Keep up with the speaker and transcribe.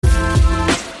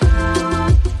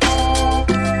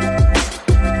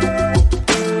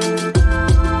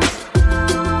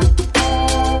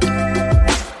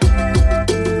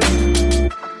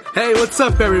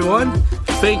up, everyone?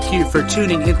 Thank you for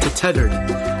tuning into Tethered,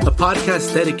 a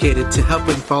podcast dedicated to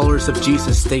helping followers of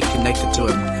Jesus stay connected to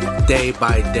Him day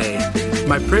by day.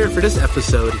 My prayer for this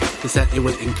episode is that it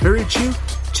would encourage you,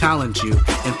 challenge you,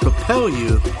 and propel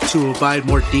you to abide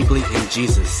more deeply in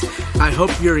Jesus. I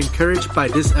hope you're encouraged by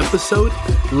this episode.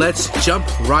 Let's jump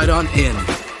right on in.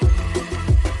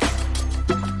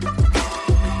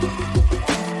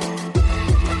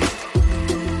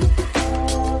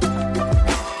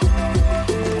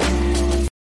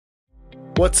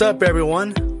 What's up,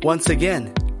 everyone? Once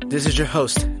again, this is your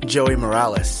host, Joey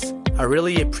Moralez. I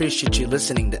really appreciate you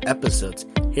listening to episodes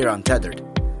here on Tethered.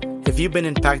 If you've been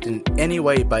impacted in any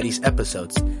way by these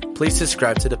episodes, please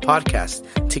subscribe to the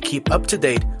podcast to keep up to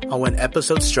date on when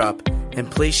episodes drop, and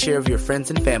please share with your friends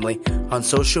and family on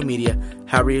social media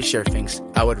however you share things.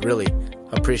 I would really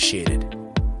appreciate it.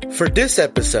 For this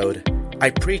episode,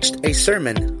 I preached a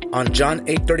sermon on John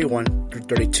 8:31 through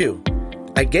 32.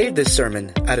 I gave this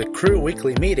sermon at a Crew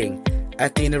Weekly meeting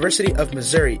at the University of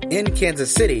Missouri in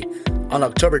Kansas City on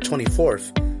October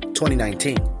 24th,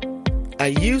 2019. I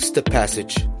used the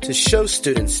passage to show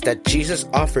students that Jesus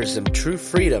offers them true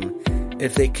freedom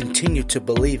if they continue to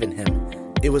believe in Him.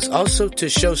 It was also to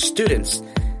show students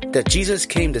that Jesus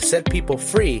came to set people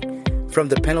free from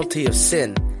the penalty of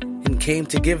sin and came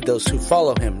to give those who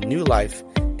follow Him new life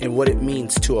and what it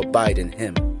means to abide in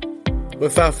Him.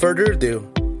 Without further ado,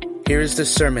 here is the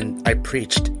sermon I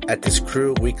preached at this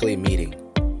Crew Weekly meeting.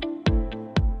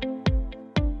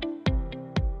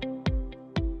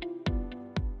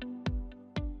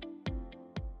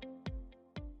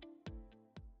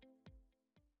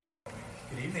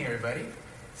 Good evening, everybody.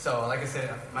 So, like I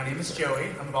said, my name is Joey.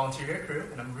 I'm a volunteer here at Crew,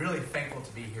 and I'm really thankful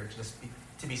to be here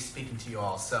to be speaking to you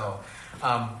all. So,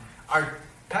 our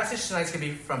passage tonight is going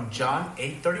to be from John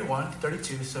 8:31 to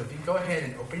 32. So, if you can go ahead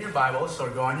and open your Bibles or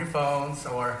go on your phones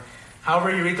or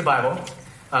however you read the Bible,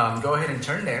 go ahead and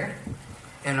turn there.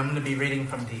 And I'm going to be reading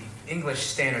from the English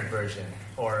Standard Version,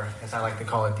 or as I like to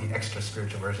call it, the extra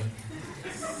spiritual version.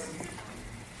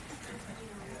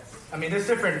 I mean, there's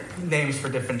different names for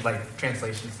different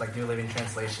translations, like New Living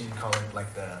Translation, you call it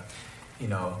like the,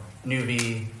 New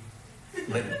V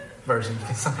Lit version,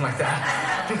 something like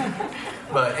that.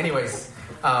 But anyways,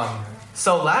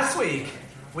 so last week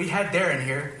we had Darren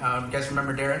here. You guys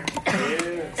remember Darren?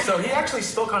 So he actually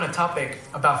spoke on a topic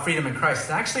about freedom in Christ.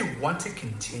 And I actually want to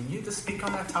continue to speak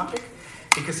on that topic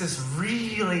because it's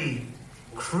really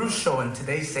crucial in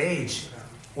today's age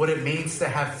what it means to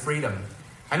have freedom.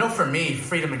 I know for me,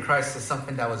 freedom in Christ is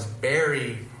something that was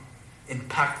very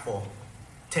impactful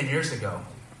 10 years ago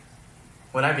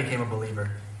when I became a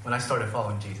believer, when I started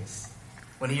following Jesus,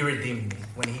 when He redeemed me,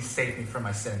 when He saved me from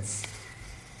my sins.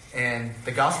 And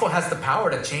the gospel has the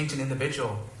power to change an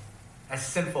individual as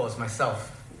sinful as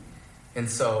myself. And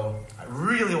so I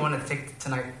really want to take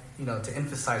tonight, to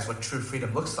emphasize what true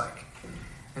freedom looks like.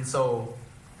 And so,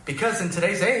 because in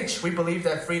today's age, we believe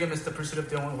that freedom is the pursuit of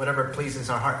doing whatever pleases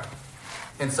our heart.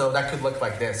 And so that could look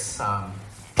like this: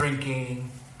 drinking,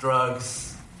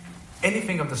 drugs,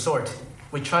 anything of the sort.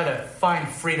 We try to find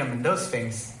freedom in those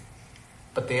things,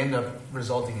 but they end up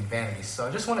resulting in vanity. So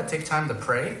I just want to take time to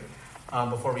pray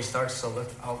before we start. So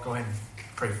I'll go ahead and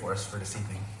pray for us for this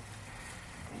evening.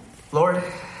 Lord,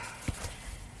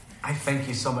 I thank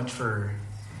You so much for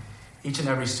each and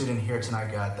every student here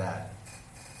tonight, God, that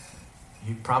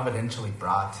You providentially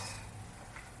brought.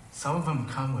 Some of them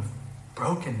come with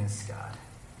brokenness, God.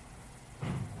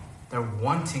 They're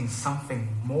wanting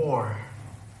something more.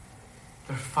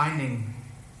 They're finding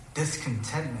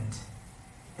discontentment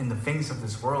in the things of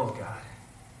this world, God.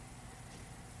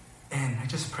 And I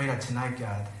just pray that tonight,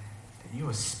 God, that You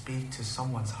would speak to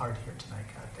someone's heart here tonight,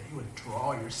 God, that You would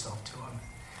draw Yourself to them.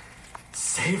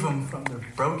 Save them from their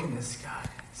brokenness, God.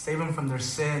 Save them from their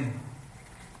sin.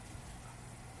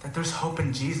 That there's hope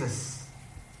in Jesus.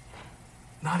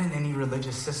 Not in any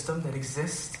religious system that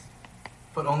exists,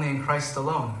 but only in Christ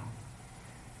alone.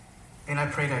 And I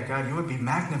pray that, God, You would be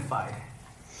magnified.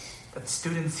 That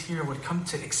students here would come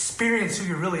to experience who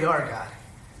You really are, God.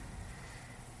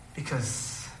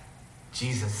 Because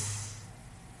Jesus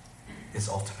is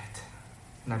ultimate.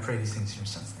 And I pray these things in Your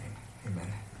Son's name.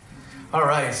 Amen. All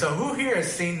right, so who here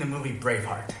has seen the movie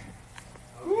Braveheart?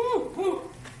 Woo.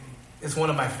 It's one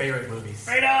of my favorite movies.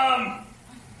 Freedom!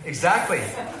 Exactly.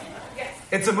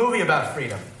 It's a movie about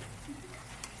freedom.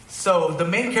 So the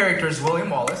main character is William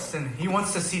Wallace, and he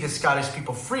wants to see the Scottish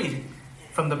people freed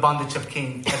from the bondage of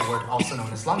King Edward, also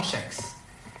known as Longshanks.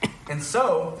 And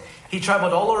so he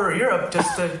traveled all over Europe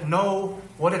just to know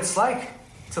what it's like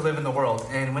to live in the world.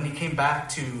 And when he came back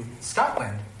to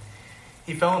Scotland,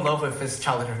 he fell in love with his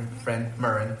childhood friend,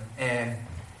 Murren, and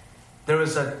there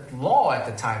was a law at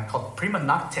the time called prima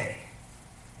nocte.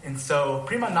 And so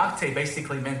prima nocte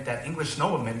basically meant that English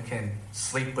noblemen can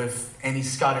sleep with any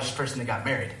Scottish person that got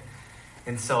married.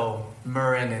 And so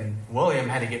Merlin and William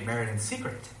had to get married in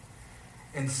secret.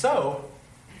 And so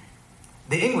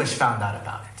the English found out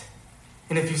about it.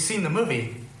 And if you've seen the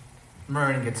movie,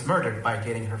 Merlin gets murdered by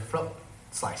getting her throat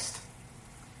sliced.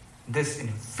 This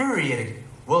infuriated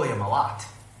William a lot.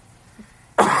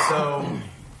 And so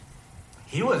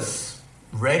he was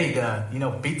ready to,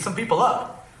 beat some people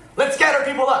up. Let's gather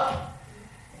people up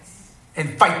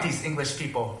and fight these English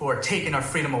people who are taking our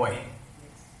freedom away.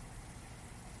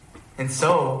 And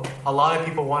so a lot of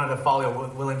people wanted to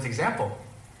follow William's example.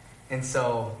 And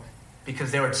so,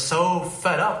 because they were so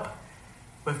fed up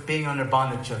with being under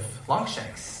bondage of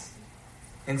Longshanks.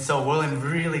 And so William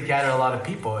really gathered a lot of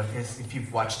people, if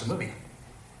you've watched the movie.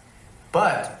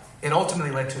 But it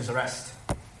ultimately led to his arrest.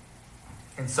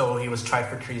 And so he was tried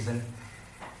for treason.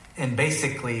 And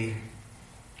basically,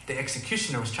 the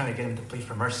executioner was trying to get him to plead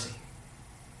for mercy.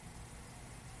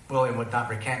 William would not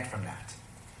recant from that.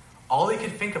 All he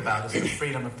could think about is the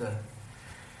freedom of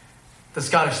the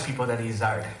Scottish people that he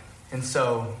desired. And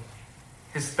so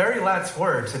his very last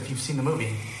words, if you've seen the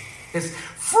movie, is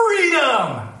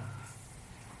freedom!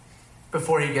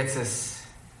 Before he gets his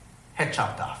head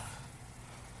chopped off.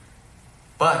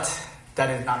 But that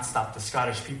did not stop the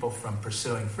Scottish people from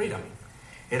pursuing freedom.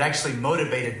 It actually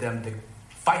motivated them to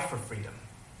fight for freedom.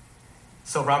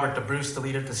 So Robert the Bruce, the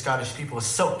leader of the Scottish people, was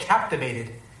so captivated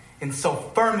and so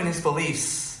firm in his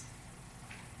beliefs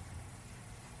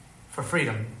for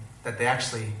freedom that they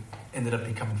actually ended up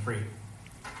becoming free.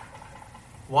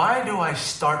 Why do I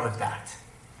start with that?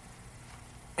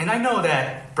 And I know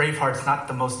that Braveheart's not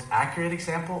the most accurate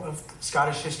example of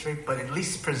Scottish history, but at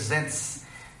least presents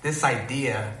this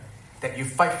idea that you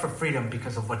fight for freedom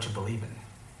because of what you believe in.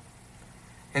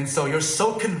 And so you're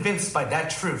so convinced by that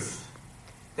truth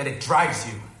that it drives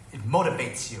you, it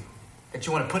motivates you, that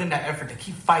you want to put in that effort to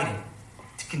keep fighting,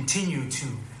 to continue to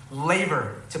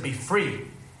labor to be free.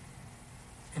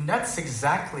 And that's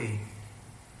exactly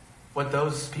what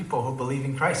those people who believe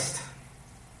in Christ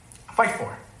fight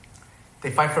for.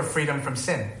 They fight for freedom from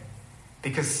sin,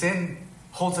 because sin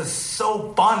holds us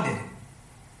so bonded.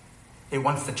 It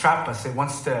wants to trap us. It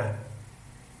wants to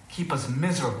keep us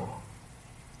miserable.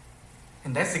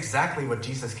 And that's exactly what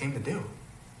Jesus came to do.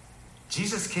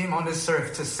 Jesus came on this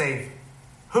earth to save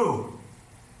who?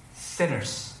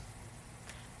 Sinners.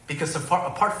 Because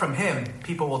apart from him,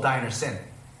 people will die in their sin.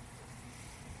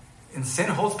 And sin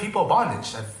holds people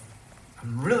bondage.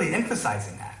 I'm really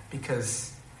emphasizing that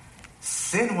because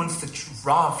sin wants to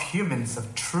rob humans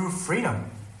of true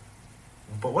freedom.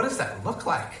 But what does that look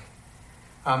like?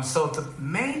 So the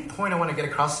main point I want to get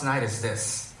across tonight is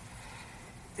this,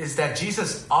 is that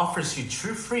Jesus offers you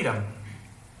true freedom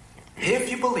if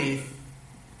you believe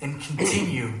and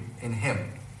continue in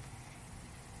him.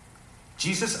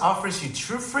 Jesus offers you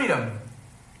true freedom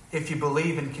if you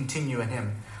believe and continue in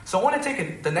him. So I want to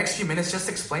take the next few minutes just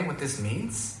to explain what this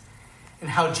means and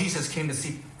how Jesus came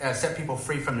to set people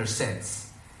free from their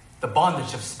sins, the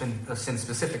bondage of sin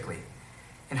specifically,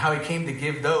 and how he came to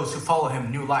give those who follow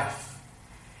him new life,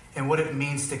 and what it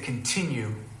means to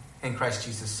continue in Christ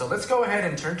Jesus. So let's go ahead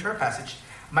and turn to our passage.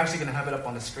 I'm actually going to have it up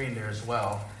on the screen there as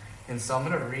well. And so I'm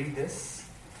going to read this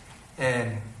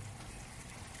and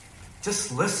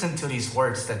just listen to these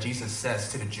words that Jesus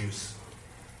says to the Jews.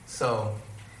 So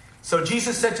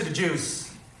Jesus said to the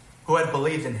Jews who had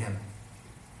believed in him,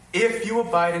 "If you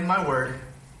abide in my word,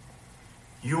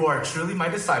 you are truly my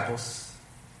disciples,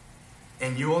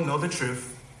 and you will know the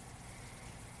truth,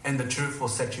 and the truth will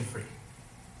set you free."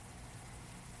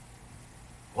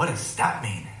 What does that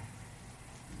mean?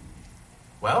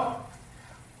 Well,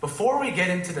 before we get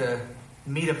into the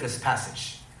meat of this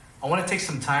passage, I want to take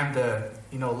some time to,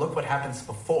 look what happens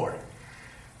before.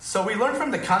 So we learn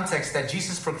from the context that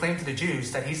Jesus proclaimed to the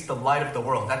Jews that he's the light of the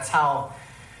world. That's how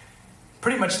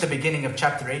pretty much the beginning of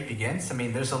chapter 8 begins. I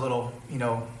mean, there's a little,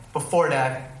 before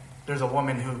that, there's a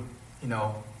woman who,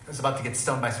 is about to get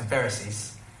stoned by some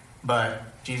Pharisees.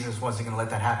 But Jesus wasn't going to let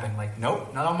that happen. Like,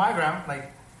 nope, not on my ground.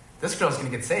 Like, this girl's going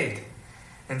to get saved.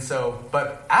 And so,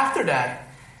 but after that,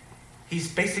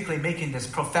 he's basically making this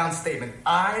profound statement.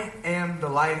 I am the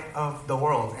light of the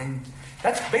world. And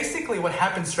that's basically what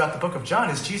happens throughout the book of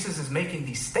John, is Jesus is making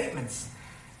these statements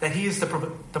that he is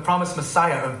the promised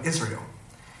Messiah of Israel.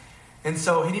 And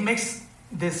so he makes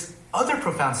this other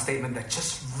profound statement that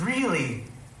just really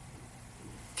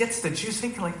gets the Jews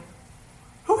thinking, like,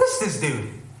 who is this dude?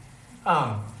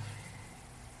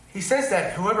 He says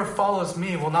that whoever follows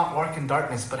me will not walk in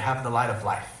darkness but have the light of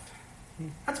life.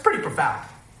 That's pretty profound.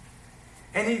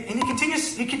 And he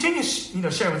continues,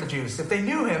 sharing with the Jews. If they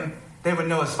knew him, they would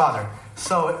know his Father.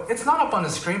 So it's not up on the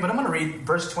screen, but I'm going to read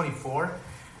verse 24.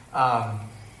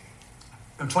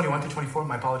 21 to 24,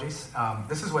 my apologies.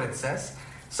 This is what it says.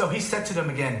 So he said to them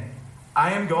again,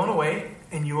 I am going away,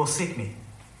 and you will seek me,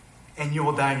 and you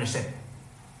will die in your sin.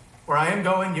 Where I am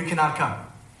going, you cannot come.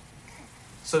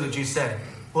 So the Jews said,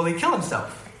 will he kill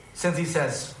himself, since he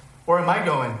says, where am I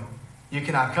going, you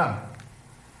cannot come?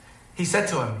 He said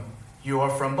to him, you are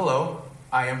from below,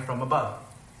 I am from above.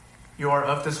 You are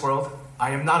of this world,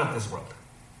 I am not of this world.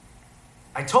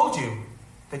 I told you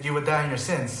that you would die in your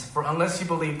sins, for unless you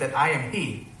believe that I am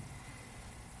he,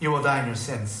 you will die in your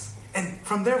sins. And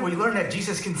from there we learn that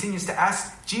Jesus continues to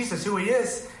ask Jesus who he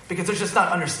is, because they're just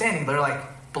not understanding. They're like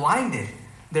blinded.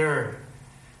 They're,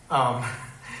 I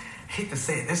hate to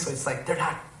say it this way, it's like they're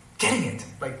not getting it.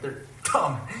 Like they're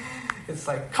dumb. It's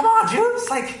like, come on, Jews,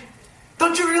 like,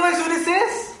 don't you realize who this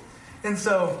is? And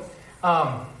so,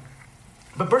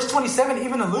 but verse 27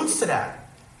 even alludes to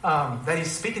that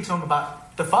he's speaking to him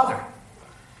about the Father.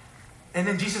 And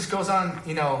then Jesus goes on,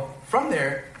 from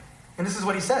there, and this is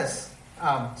what he says.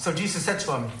 So Jesus said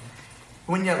to him,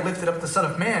 when you have lifted up the Son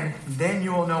of Man, then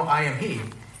you will know I am he,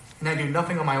 and I do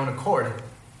nothing on my own accord,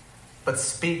 but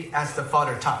speak as the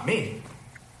Father taught me.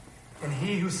 And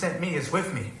he who sent me is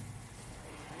with me.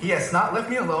 He has not left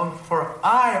me alone, for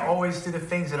I always do the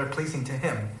things that are pleasing to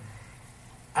him.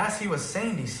 As he was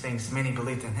saying these things, many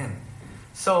believed in him.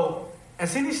 So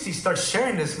as soon as he starts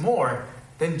sharing this more,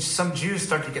 then some Jews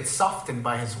start to get softened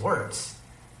by his words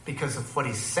because of what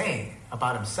he's saying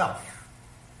about himself.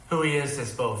 Who he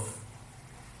is both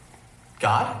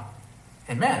God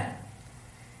and man.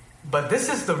 But this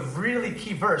is the really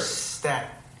key verse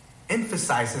that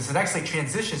emphasizes and actually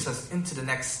transitions us into the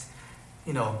next,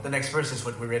 the next verse is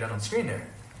what we read out on screen there.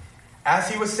 As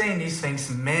he was saying these things,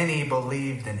 many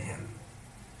believed in him.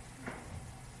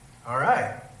 All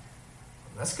right.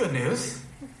 That's good news.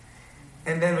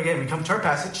 And then again, we come to our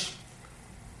passage.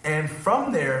 And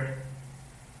from there,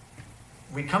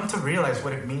 we come to realize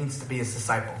what it means to be his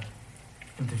disciple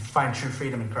and to find true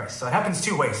freedom in Christ. So it happens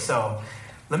two ways. So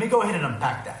let me go ahead and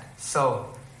unpack that.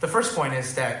 So the first point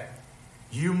is that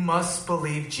you must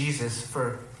believe Jesus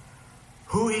for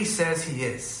who he says he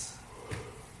is.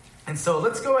 And so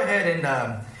let's go ahead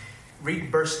and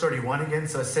read verse 31 again.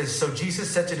 So it says, so Jesus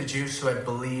said to the Jews who had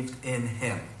believed in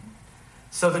him.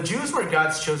 So the Jews were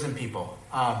God's chosen people.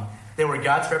 They were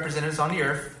God's representatives on the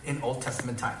earth in Old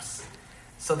Testament times.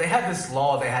 So they had this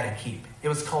law they had to keep. It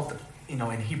was called, in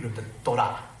Hebrew, the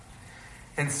Torah.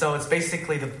 And so it's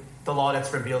basically the law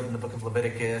that's revealed in the book of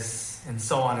Leviticus and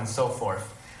so on and so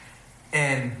forth.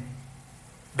 And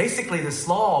basically this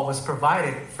law was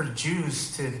provided for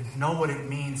Jews to know what it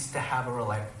means to have a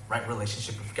right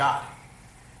relationship with God.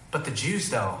 But the Jews,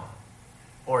 though,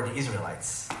 or the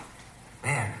Israelites,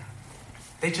 man,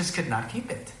 they just could not keep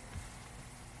it.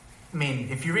 I mean,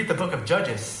 if you read the book of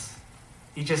Judges,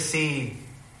 you just see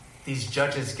these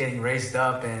judges getting raised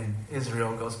up and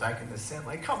Israel goes back into sin.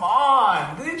 Like, come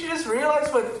on! Didn't you just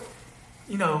realize what,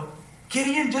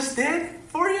 Gideon just did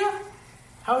for you?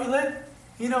 How he led,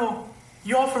 you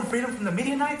all from freedom from the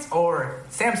Midianites? Or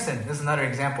Samson is another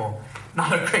example.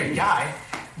 Not a great guy,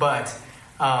 but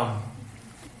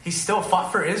he still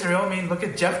fought for Israel. I mean, look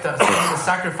at Jephthah to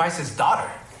sacrifice his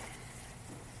daughter.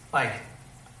 Like,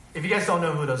 if you guys don't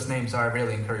know who those names are, I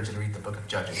really encourage you to read the book of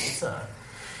Judges.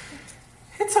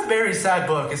 It's a very sad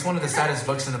book. It's one of the saddest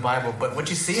books in the Bible. But what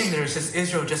you see in there is just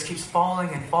Israel just keeps falling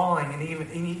and falling.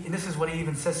 And this is what he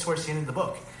even says towards the end of the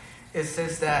book. It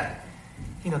says that,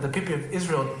 the people of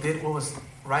Israel did what was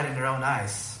right in their own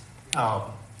eyes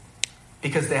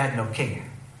because they had no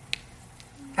king.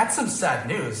 That's some sad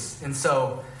news. And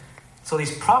so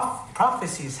these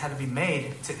prophecies had to be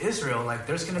made to Israel. Like,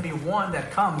 there's going to be one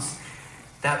that comes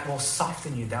that will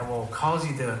soften you, that will cause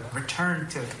you to return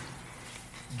to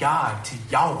God, to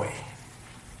Yahweh.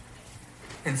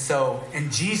 And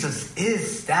Jesus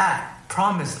is that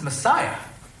promised Messiah.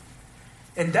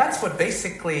 And that's what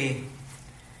basically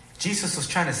Jesus was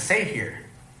trying to say here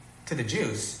to the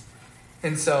Jews.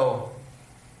 And so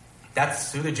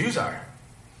that's who the Jews are.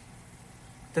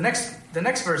 The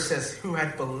next verse says, who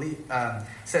had believed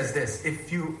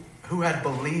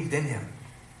in him.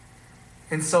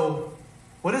 And so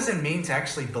what does it mean to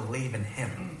actually believe in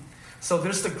him? So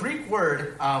there's the Greek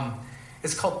word,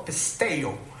 it's called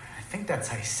pisteo. I think that's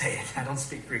how you say it. I don't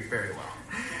speak Greek very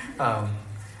well.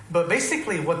 But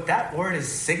basically what that word is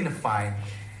signifying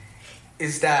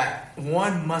is that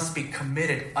one must be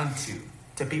committed unto,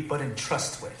 to be put in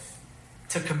trust with,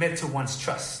 to commit to one's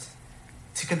trust,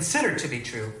 to consider to be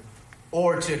true,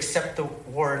 or to accept the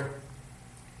word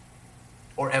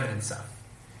or evidence of.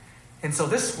 And so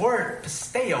this word,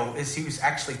 pisteo, is used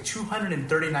actually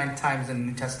 239 times in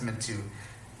the New Testament to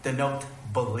denote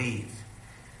believe.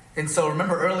 And so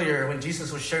remember earlier when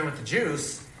Jesus was sharing with the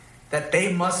Jews that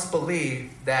they must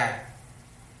believe that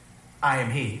I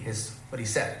am he, is what he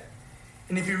said.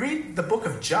 And if you read the book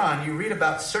of John, you read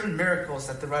about certain miracles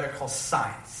that the writer calls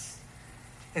signs.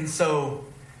 And so,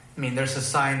 there's a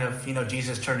sign of,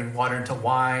 Jesus turning water into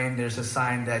wine. There's a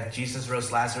sign that Jesus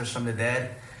rose Lazarus from the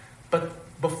dead. But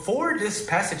before this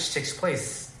passage takes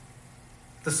place,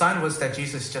 the sign was that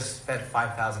Jesus just fed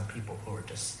 5,000 people who were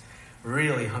just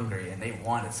really hungry and they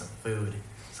wanted some food.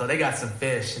 So they got some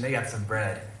fish and they got some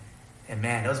bread. And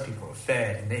man, those people were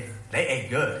fed and they ate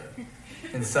good.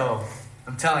 And so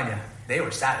I'm telling you, they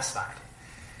were satisfied.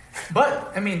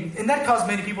 But, and that caused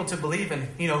many people to believe in,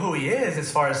 who he is,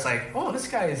 as far as like, oh, this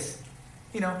guy is,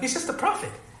 he's just a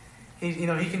prophet. He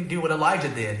can do what Elijah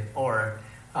did or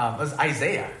was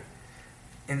Isaiah.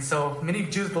 And so many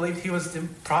Jews believed he was the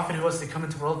prophet who was to come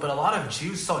into the world, but a lot of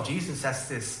Jews saw Jesus as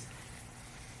this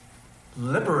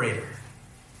liberator.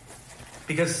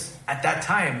 Because at that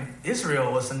time,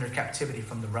 Israel was under captivity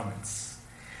from the Romans.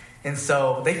 And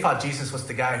so they thought Jesus was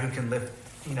the guy who can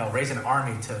raise an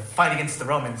army to fight against the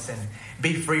Romans and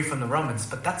be free from the Romans.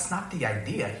 But that's not the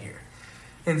idea here.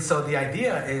 And so the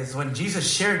idea is when Jesus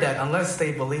shared that, unless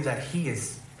they believe that he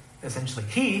is essentially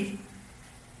he,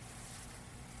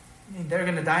 they're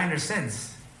going to die in their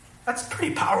sins. That's a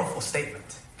pretty powerful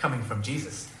statement coming from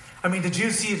Jesus. The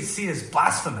Jews see it as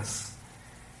blasphemous.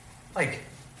 Like,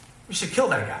 we should kill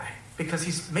that guy because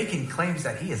he's making claims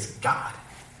that he is God.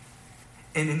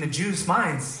 And in the Jews'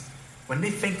 minds, when they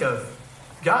think of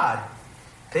God,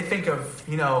 they think of,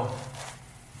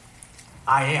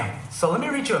 I am. So let me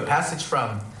read you a passage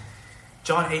from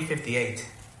John 8:58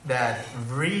 that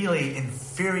really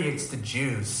infuriates the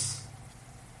Jews.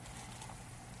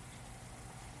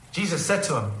 Jesus said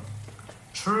to him,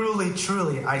 "Truly,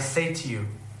 truly, I say to you,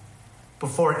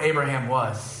 before Abraham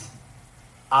was,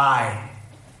 I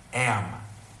am."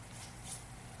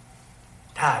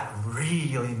 That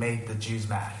really made the Jews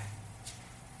mad.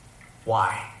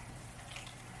 Why?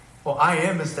 Well, I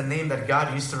am is the name that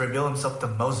God used to reveal himself to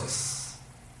Moses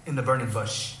in the burning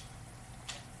bush.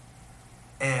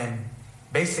 And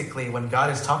basically, when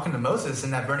God is talking to Moses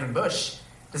in that burning bush,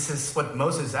 this is what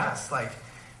Moses asked. Like,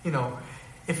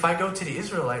 if I go to the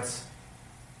Israelites,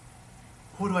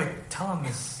 who do I tell them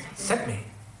has sent me?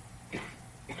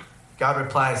 God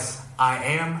replies, I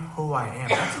am who I am.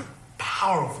 That's a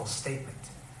powerful statement.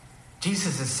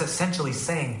 Jesus is essentially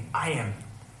saying, I'm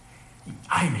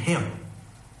him.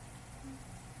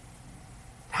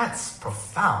 That's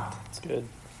profound. That's good.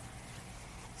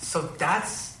 So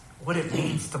that's what it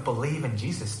means to believe in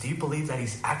Jesus. Do you believe that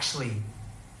he's actually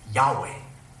Yahweh?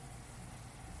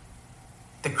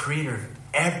 The creator of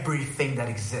everything that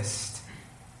exists.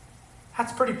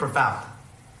 That's pretty profound.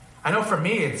 I know for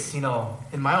me, it's, in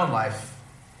my own life,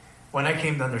 when I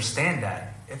came to understand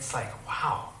that, it's like,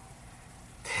 wow,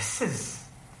 this is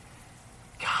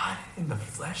God in the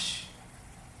flesh.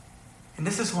 And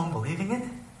this is who I'm believing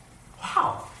in?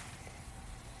 Wow.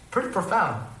 Pretty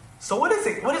profound. So what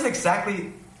does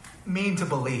exactly mean to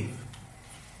believe?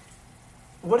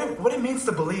 What it means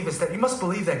to believe is that you must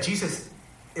believe that Jesus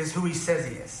is who he says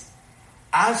he is,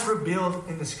 as revealed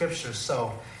in the scriptures.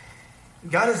 So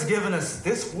God has given us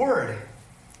this word,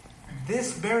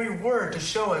 this very word, to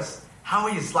show us how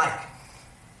he is like.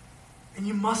 And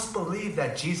you must believe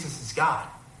that Jesus is God.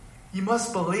 You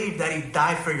must believe that he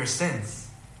died for your sins.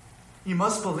 You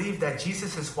must believe that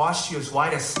Jesus has washed you as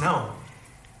white as snow.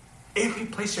 If you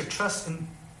place your trust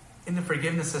in the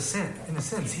forgiveness of sin, in the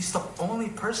sins, he's the only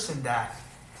person that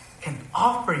can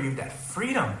offer you that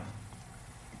freedom.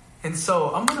 And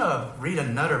so I'm going to read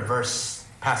another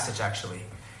passage actually.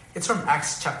 It's from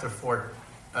Acts chapter 4,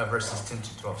 verses 10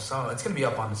 to 12. So it's going to be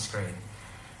up on the screen.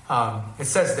 It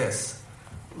says this: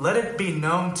 "Let it be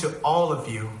known to all of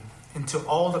you and to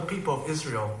all the people of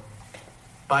Israel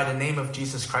by the name of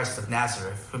Jesus Christ of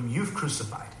Nazareth, whom you've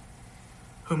crucified,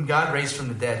 whom God raised from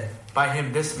the dead. By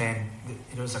him, this man,"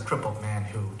 it was a crippled man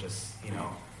who just,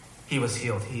 he was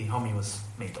healed. Homie was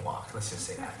made to walk. Let's just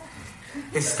say that.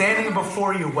 "Is standing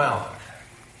before you well.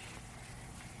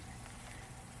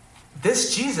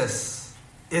 This Jesus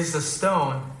is the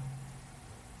stone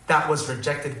that was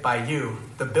rejected by you,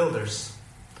 the builders,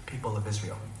 the people of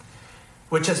Israel,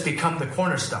 which has become the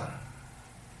cornerstone."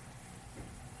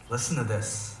 Listen to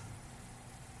this.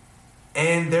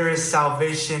 "And there is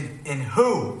salvation in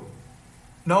who?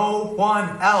 No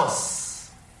one else.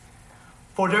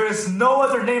 For there is no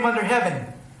other name under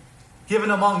heaven given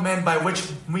among men by which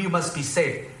we must be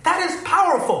saved." That is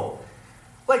powerful.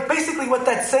 Like basically what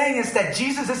that's saying is that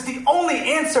Jesus is the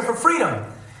only answer for freedom.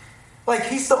 Like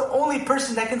he's the only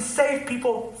person that can save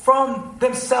people from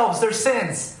themselves, their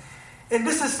sins. And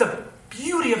this is the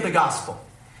beauty of the gospel,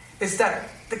 is that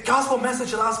the gospel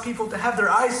message allows people to have their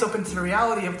eyes open to the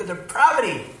reality of the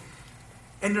depravity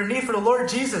and their need for the Lord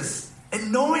Jesus.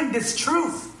 And knowing this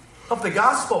truth of the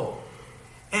gospel,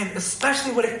 and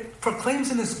especially what it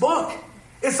proclaims in this book,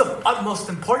 is of utmost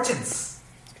importance.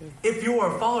 If you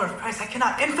are a follower of Christ, I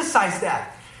cannot emphasize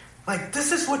that. Like,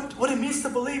 this is what it means to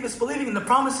believe, is believing in the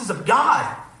promises of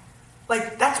God.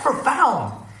 Like, that's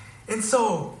profound. And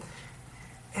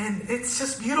it's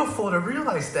just beautiful to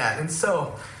realize that. And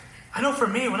so, I know for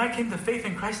me, when I came to faith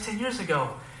in Christ 10 years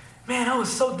ago, man, I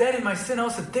was so dead in my sin. I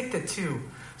was addicted to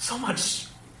so much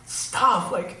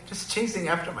stuff, like just chasing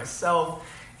after myself.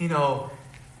 You know,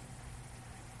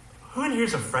 who in here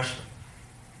is a freshman?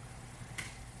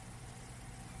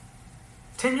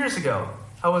 10 years ago,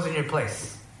 I was in your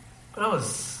place. But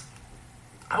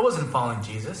I wasn't following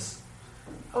Jesus.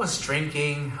 I was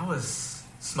drinking. I was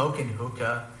smoking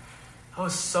hookah. I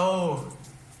was so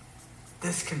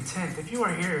discontent. If you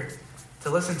are here to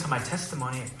listen to my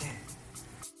testimony, man.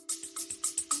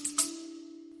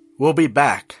 We'll be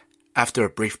back after a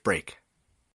brief break.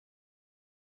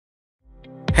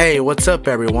 Hey, what's up,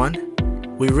 everyone?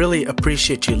 We really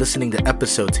appreciate you listening to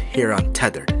episodes here on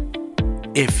Tethered.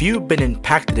 If you've been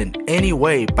impacted in any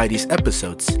way by these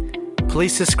episodes,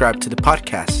 please subscribe to the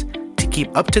podcast to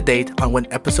keep up to date on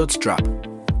when episodes drop.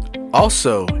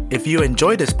 Also, if you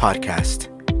enjoy this podcast,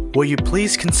 will you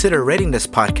please consider rating this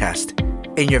podcast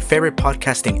in your favorite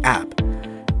podcasting app?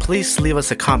 Please leave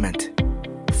us a comment.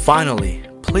 Finally,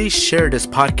 please share this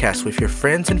podcast with your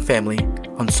friends and family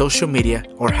on social media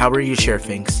or however you share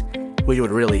things. We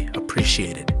would really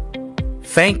appreciate it.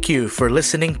 Thank you for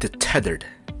listening to Tethered.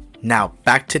 Now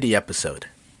back to the episode.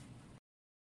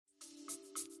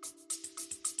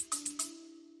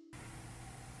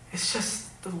 It's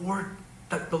just the work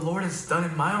that the Lord has done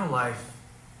in my own life,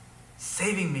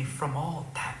 saving me from all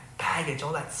that baggage,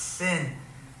 all that sin,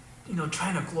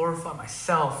 trying to glorify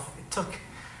myself. It took,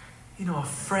 a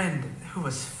friend who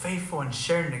was faithful in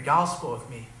sharing the gospel with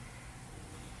me.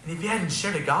 And if he hadn't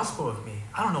shared the gospel with me,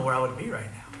 I don't know where I would be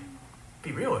right now.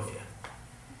 Be real with you.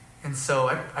 And so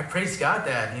I praise God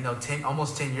that,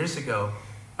 almost 10 years ago,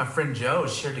 my friend Joe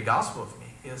shared the gospel with me.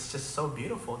 It was just so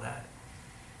beautiful that,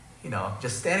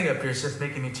 just standing up here is just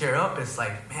making me tear up. It's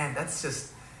like, man, that's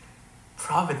just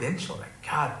providential that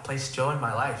God placed Joe in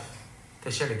my life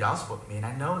to share the gospel with me. And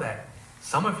I know that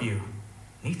some of you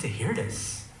need to hear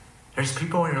this. There's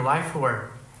people in your life who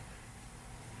are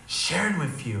sharing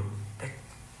with you that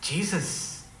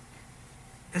Jesus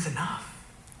is enough.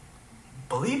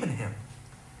 Believe in him.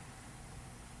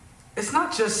 It's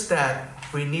not just that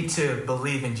we need to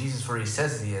believe in Jesus where he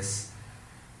says he is,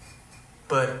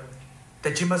 but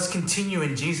that you must continue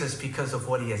in Jesus because of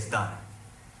what he has done.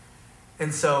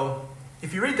 And so,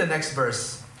 if you read the next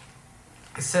verse,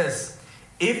 it says,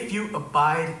 if you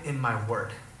abide in my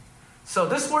word. So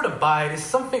this word abide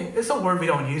is it's a word we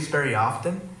don't use very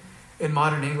often in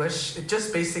modern English. It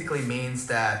just basically means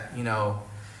that,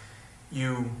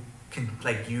 you can,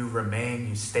 you remain,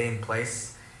 you stay in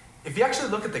place. If you actually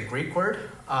look at the Greek word,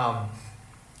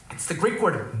 it's the Greek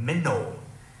word meno.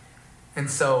 And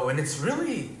it's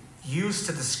really used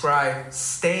to describe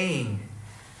staying,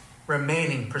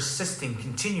 remaining, persisting,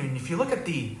 continuing. If you look at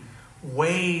the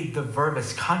way the verb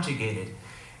is conjugated,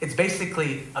 it's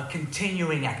basically a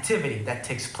continuing activity that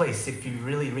takes place if you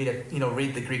really read it,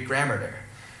 read the Greek grammar there.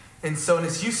 And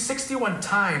it's used 61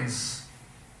 times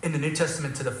in the New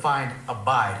Testament to define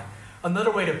abide.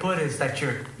 Another way to put it is that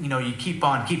you keep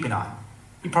on keeping on.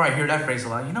 You probably hear that phrase a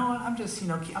lot. I'm just,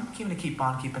 I'm keeping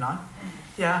on keeping on.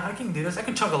 Yeah, I can do this. I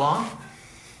can chug along.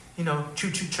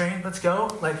 Choo-choo train, let's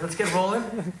go. Let's get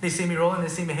rolling. They see me rolling, they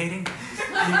see me hating.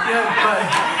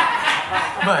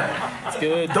 But it's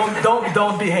good.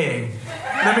 Don't be hating.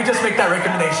 Let me just make that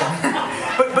recommendation.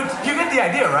 but you get the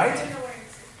idea, right?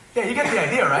 Yeah, you get the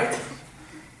idea, right?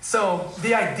 So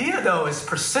the idea though is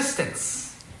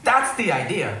persistence. That's the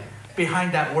idea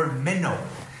behind that word meno.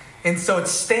 And so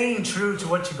it's staying true to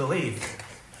what you believe.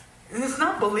 And it's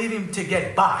not believing to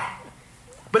get by,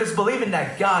 but it's believing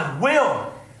that God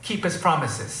will keep his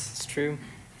promises. It's true.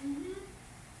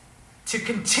 To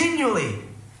continually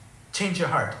change your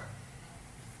heart.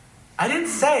 I didn't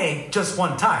say just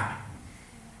one time.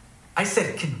 I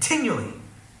said continually.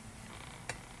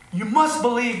 You must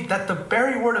believe that the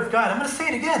very word of God, I'm going to say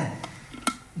it again.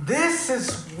 This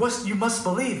is what you must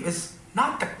believe, is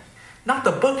not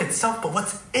the book itself, but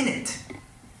what's in it.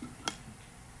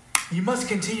 You must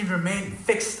continue to remain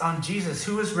fixed on Jesus,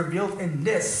 who is revealed in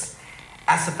this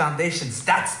as the foundations.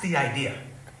 That's the idea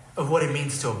of what it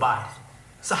means to abide.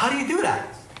 So how do you do that?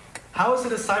 How as a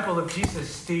disciple of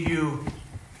Jesus do you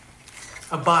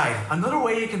abide? Another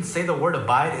way you can say the word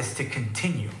abide is to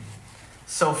continue.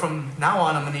 So from now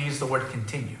on, I'm going to use the word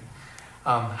continue.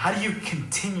 How do you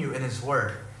continue in his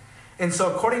word? And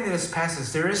so according to this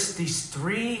passage, there is these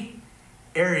three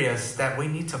areas that we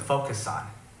need to focus on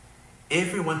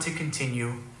if we want to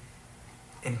continue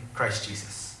in Christ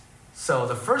Jesus. So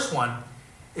the first one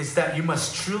is that you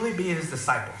must truly be his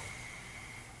disciple.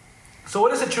 So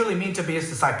what does it truly mean to be his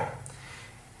disciple?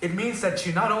 It means that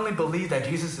you not only believe that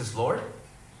Jesus is Lord,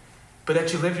 but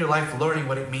that you live your life learning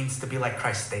what it means to be like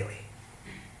Christ daily.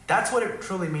 That's what it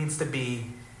truly means to be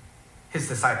his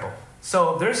disciple.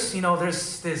 So there's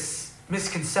this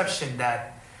misconception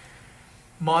that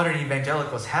modern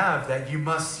evangelicals have that you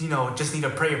must, just need to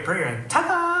pray a prayer and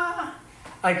ta-da!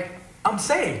 Like, I'm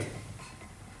saved.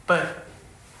 But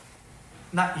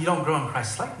you don't grow in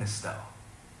Christ's likeness though.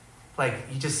 Like,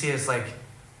 you just see it as like,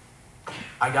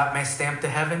 I got my stamp to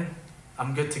heaven.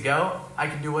 I'm good to go. I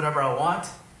can do whatever I want.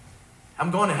 I'm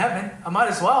going to heaven. I might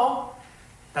as well.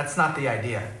 That's not the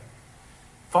idea.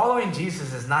 Following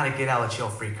Jesus is not a get out of jail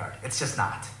free card. It's just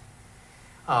not.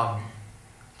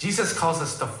 Jesus calls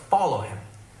us to follow him,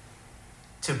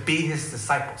 to be his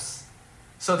disciples.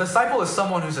 So a disciple is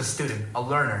someone who's a student, a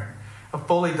learner, a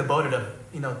fully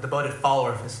devoted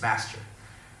follower of his master.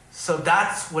 So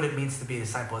that's what it means to be a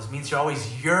disciple. It means you're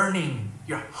always yearning,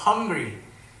 you're hungry,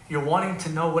 you're wanting to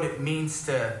know what it means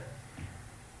to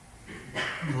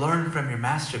learn from your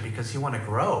master because you want to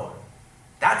grow.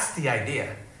 That's the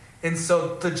idea. And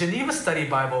so the Geneva Study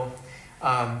Bible,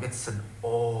 it's an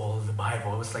old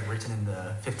Bible. It was like written in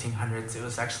the 1500s. It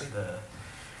was actually the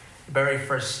very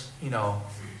first,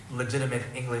 legitimate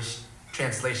English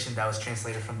translation that was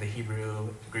translated from the Hebrew,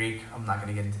 Greek. I'm not going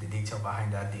to get into the detail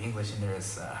behind that. The English in there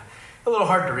is a little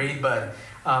hard to read, but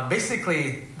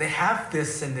basically they have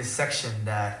this in this section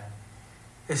that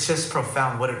it's just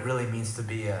profound what it really means to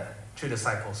be a true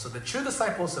disciple. So the true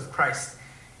disciples of Christ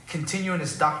continue in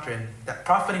his doctrine, that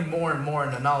profiting more and more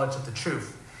in the knowledge of the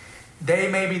truth, they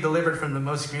may be delivered from the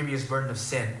most grievous burden of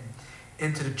sin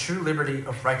into the true liberty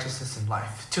of righteousness and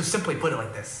life. To simply put it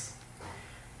like this,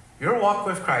 your walk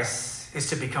with Christ is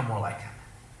to become more like him.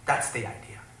 That's the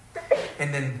idea.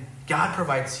 And then God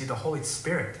provides you the Holy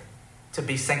Spirit to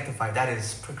be sanctified. That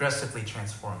is progressively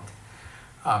transformed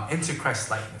into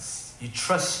Christ's likeness. You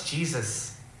trust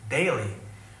Jesus daily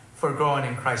for growing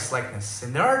in Christ's likeness.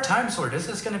 And there are times where this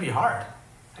is going to be hard.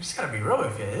 I just got to be real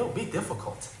with you. It'll be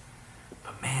difficult.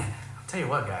 But man, I'll tell you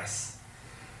what, guys.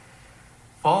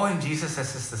 Following Jesus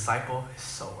as his disciple is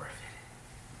so worth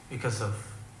it because of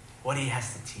what he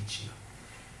has to teach you.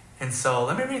 And so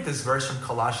let me read this verse from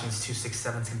Colossians 2:6-7. It's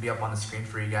going to be up on the screen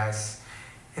for you guys.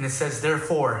 And it says,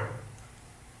 therefore,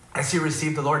 as you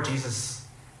receive the Lord Jesus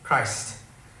Christ,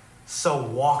 so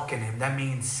walk in him. That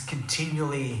means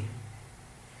continually,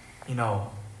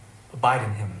 abide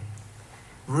in him.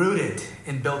 Rooted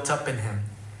and built up in him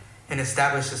and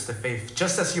establishes the faith,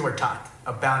 just as you were taught,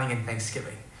 abounding in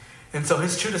thanksgiving. And so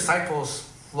his true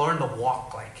disciples learn to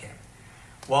walk like him,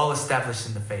 well established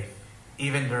in the faith,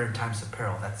 even during times of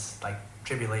peril. That's like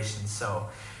tribulation. So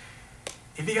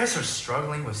if you guys are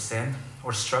struggling with sin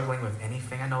or struggling with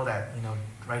anything, I know that,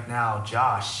 right now,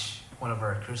 Josh, one of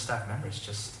our crew staff members,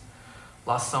 just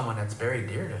lost someone that's very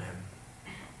dear to him.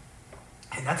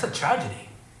 And that's a tragedy.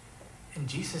 And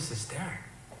Jesus is there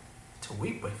to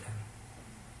weep with him.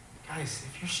 Guys,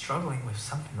 if you're struggling with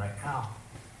something right now,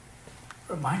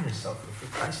 remind yourself of who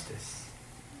Christ is.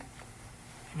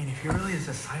 If you're really his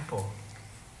disciple,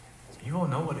 you will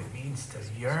know what it means to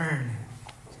yearn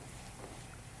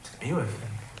to be with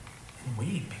him and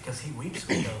weep, because he weeps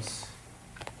with those.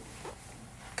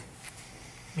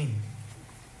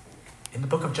 In the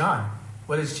book of John,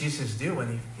 what does Jesus do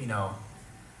when he,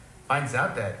 finds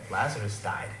out that Lazarus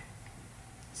died?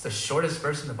 It's the shortest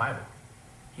verse in the Bible.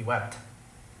 He wept.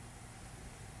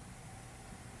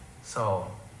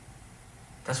 So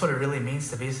that's what it really means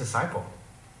to be his disciple.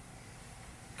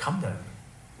 Come to him.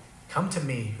 Come to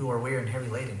me who are weary and heavy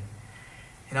laden,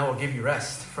 and I will give you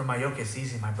rest. For my yoke is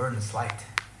easy, my burden is light.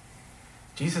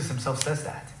 Jesus himself says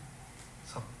that.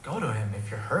 So go to him if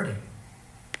you're hurting.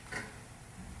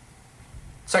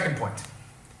 Second point,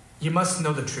 you must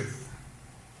know the truth.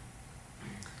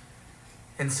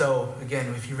 And so, again,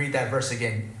 if you read that verse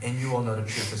again, and you will know the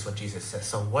truth, is what Jesus says.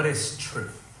 So what is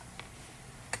truth?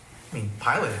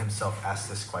 Pilate himself asked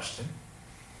this question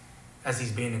as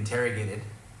he's being interrogated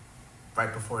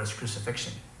right before his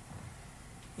crucifixion.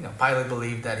 Pilate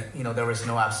believed that, there was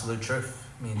no absolute truth.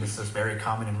 I mean, this was very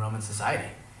common in Roman society.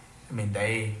 I mean,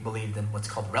 they believed in what's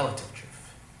called relative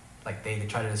truth. Like they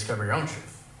try to discover their own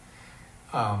truth.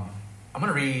 I'm going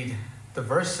to read the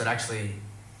verse that actually,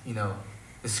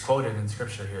 is quoted in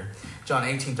scripture here. John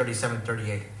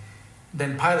 18:37-38.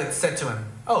 Then Pilate said to him,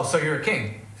 "Oh, so you're a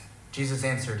king?" Jesus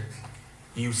answered,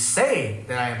 "You say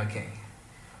that I am a king.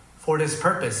 For this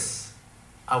purpose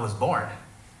I was born,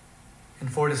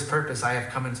 and for this purpose I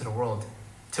have come into the world,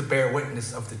 to bear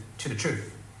witness to the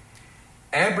truth.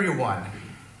 Everyone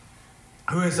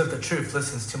who is of the truth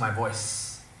listens to my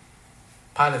voice."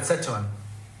 Pilate said to him,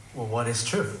 "Well, what is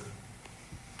truth?"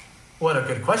 What a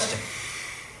good question.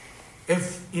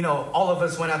 If, all of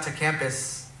us went out to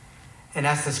campus and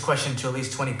asked this question to at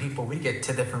least 20 people, we'd get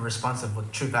 2 different responses of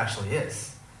what truth actually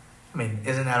is. I mean,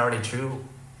 isn't that already true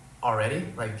already?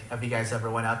 Like, have you guys ever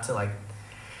went out to,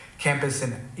 campus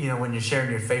and, when you're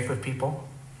sharing your faith with people,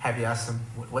 have you asked them,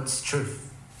 what's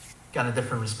truth? Got a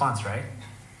different response, right?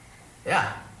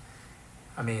 Yeah.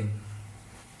 I mean,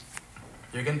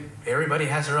 everybody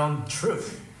has their own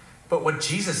truth. But what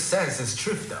Jesus says is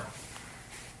truth, though.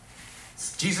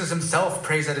 Jesus himself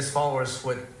prays that his followers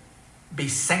would be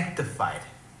sanctified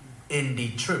in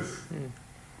the truth.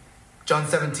 John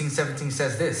 17:17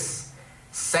 says this,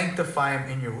 "Sanctify him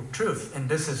in your truth." And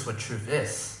this is what truth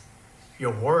is.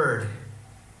 Your word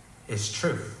is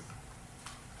truth.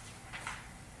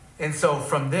 And so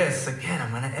from this, again,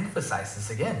 I'm going to emphasize this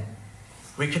again.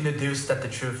 We can deduce that the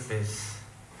truth is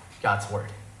God's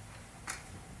word,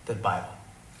 the Bible.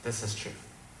 This is truth.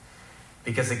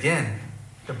 Because again,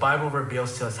 the Bible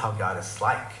reveals to us how God is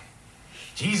like.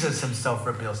 Jesus himself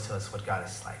reveals to us what God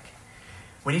is like.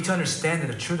 We need to understand that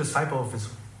a true disciple of his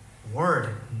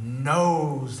word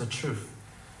knows the truth,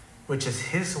 which is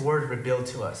his word revealed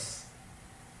to us.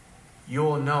 You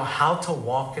will know how to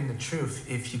walk in the truth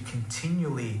if you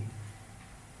continually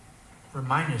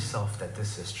remind yourself that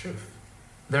this is truth.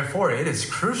 Therefore, it is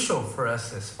crucial for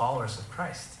us as followers of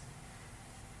Christ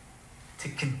to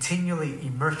continually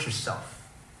immerse yourself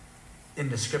in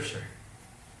the scripture,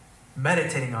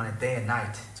 meditating on it day and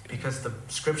night, because the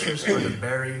scriptures are the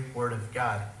very word of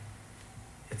God.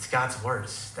 It's God's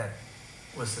words that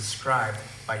was described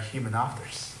by human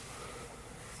authors.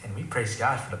 And we praise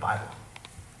God for the Bible.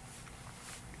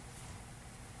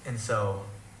 And so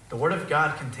the word of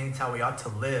God contains how we ought to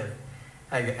live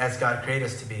as God created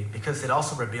us to be, because it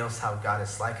also reveals how God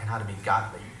is like and how to be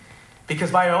godly.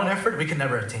 Because by our own effort, we can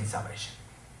never attain salvation.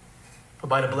 But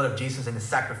by the blood of Jesus and his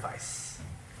sacrifice,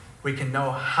 we can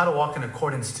know how to walk in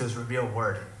accordance to his revealed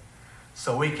word,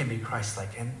 so we can be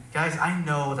Christ-like. And guys, I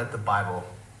know that the Bible,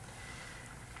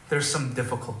 there's some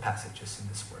difficult passages in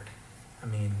this word. I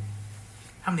mean,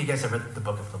 how many of you guys have read the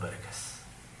book of Leviticus?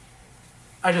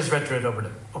 I just read through it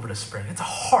over the spring. It's a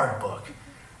hard book.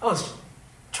 I was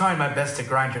trying my best to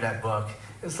grind through that book.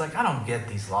 It's like, I don't get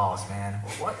these laws, man.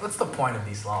 What's the point of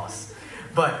these laws?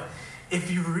 But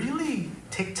if you really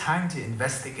take time to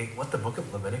investigate what the book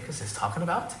of Leviticus is talking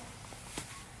about,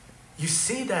 you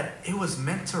see that it was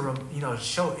meant to,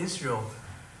 show Israel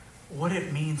what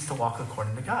it means to walk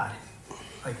according to God.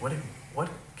 Like what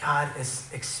God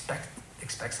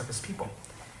expects of his people.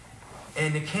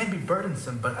 And it can be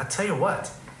burdensome, but I tell you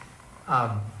what,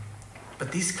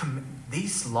 but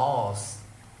these laws,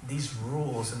 these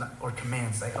rules or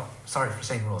commands, sorry for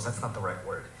saying rules, that's not the right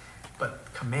word,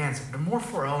 but commands, they're more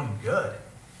for our own good,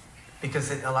 because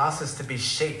it allows us to be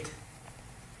shaped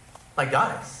like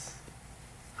God is.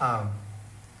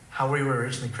 How we were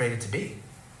originally created to be.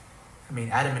 I mean,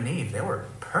 Adam and Eve, they were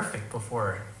perfect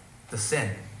before the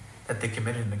sin that they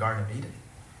committed in the Garden of Eden.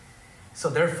 So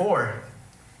therefore,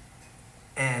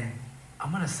 and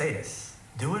I'm going to say this,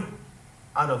 do it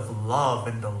out of love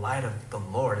and the light of the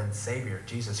Lord and Savior,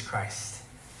 Jesus Christ,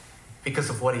 because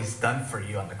of what he's done for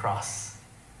you on the cross.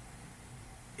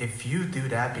 If you do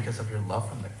that because of your love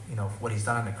from what he's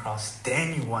done on the cross,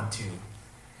 then you want to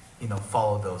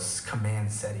follow those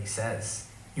commands that he says.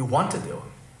 You want to do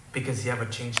them because you have a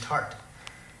changed heart.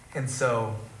 And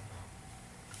so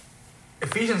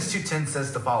Ephesians 2:10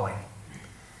 says the following: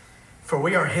 "For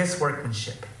we are his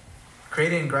workmanship,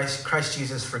 created in Christ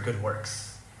Jesus for good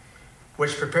works,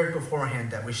 which prepared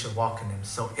beforehand that we should walk in him."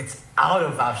 So it's out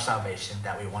of our salvation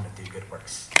that we want to do good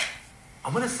works.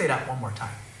 I'm going to say that one more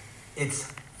time.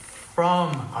 It's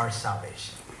from our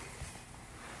salvation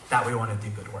that we want to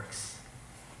do good works.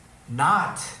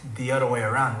 Not the other way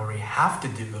around, where we have to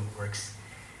do good works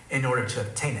in order to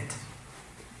obtain it.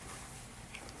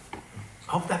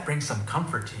 I hope that brings some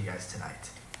comfort to you guys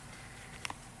tonight.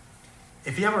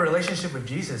 If you have a relationship with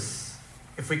Jesus,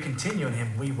 if we continue in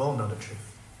him, we will know the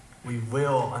truth. We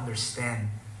will understand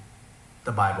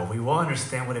the Bible, we will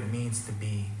understand what it means to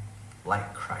be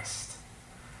like Christ.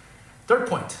 Third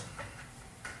point,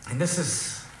 and this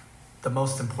is the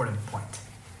most important point.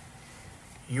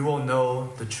 You will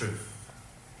know the truth.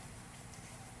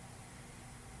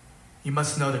 You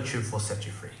must know the truth will set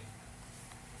you free.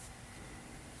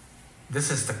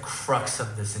 This is the crux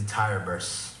of this entire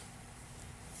verse.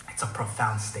 It's a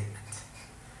profound statement.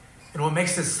 And what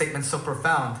makes this statement so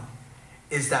profound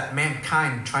is that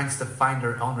mankind tries to find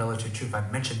their own relative truth.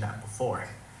 I've mentioned that before.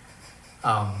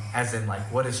 As in,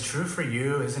 like, what is true for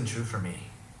you isn't true for me.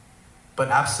 But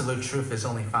absolute truth is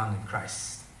only found in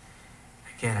Christ.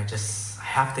 Again, I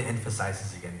have to emphasize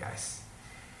this again, guys.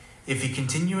 If you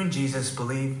continue in Jesus,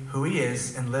 believe who he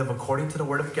is, and live according to the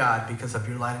word of God because of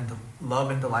your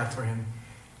love and delight for him,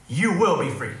 you will be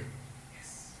free.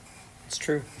 It's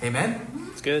true. Amen?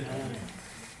 It's good.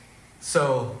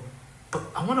 So, but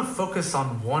I want to focus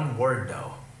on one word,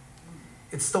 though.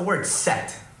 It's the word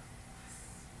set.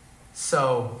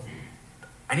 So,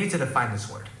 I need to define this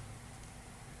word.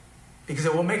 Because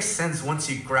it will make sense once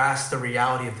you grasp the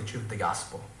reality of the truth of the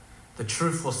gospel. The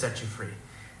truth will set you free.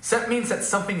 Set means that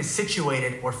something is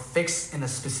situated or fixed in a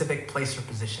specific place or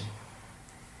position.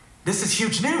 This is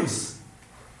huge news.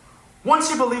 Once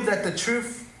you believe that the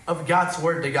truth of God's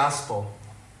word, the gospel,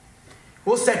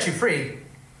 will set you free,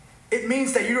 it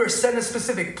means that you are set in a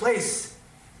specific place,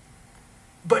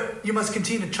 but you must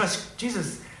continue to trust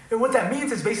Jesus. And what that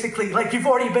means is basically like you've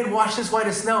already been washed as white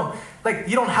as snow. Like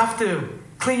you don't have to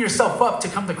clean yourself up to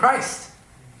come to Christ.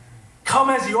 Come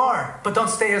as you are, but don't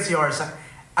stay as you are. So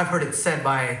I've heard it said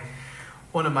by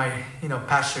one of my,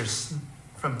 pastors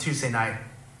from Tuesday night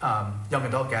young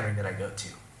adult gathering that I go to.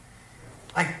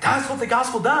 Like that's what the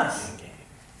gospel does.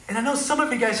 And I know some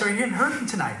of you guys are here and hurting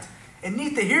tonight and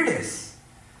need to hear this.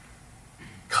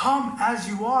 Come as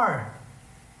you are.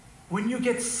 When you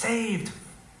get saved,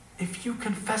 if you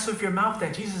confess with your mouth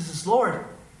that Jesus is Lord,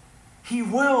 he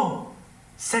will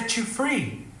set you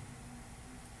free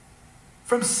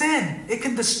from sin. It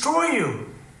can destroy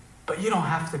you, but you don't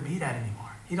have to be that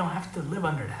anymore. You don't have to live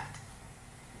under that.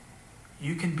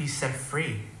 You can be set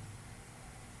free.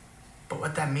 But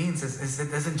what that means is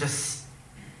it doesn't just,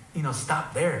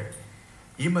 stop there.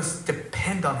 You must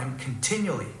depend on him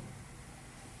continually.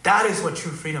 That is what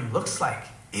true freedom looks like.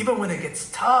 Even when it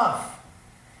gets tough.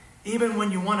 Even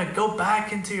when you want to go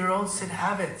back into your old sin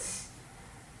habits.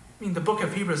 The book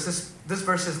of Hebrews, this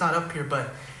verse is not up here,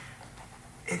 but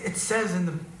it says in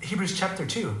the Hebrews chapter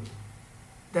 2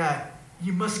 that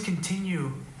you must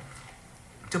continue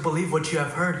to believe what you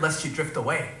have heard lest you drift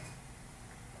away.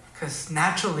 Because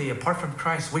naturally, apart from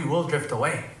Christ, we will drift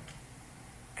away.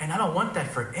 And I don't want that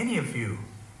for any of you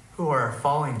who are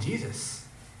following Jesus.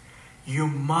 You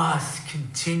must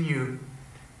continue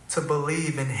to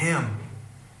believe in him.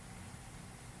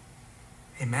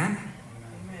 Amen?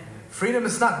 Amen? Freedom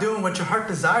is not doing what your heart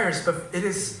desires, but it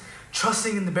is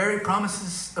trusting in the very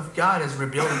promises of God as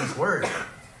revealed in his word.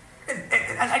 And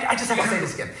I just have to say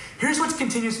this again. Here's what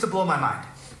continues to blow my mind.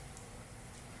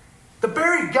 The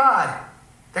very God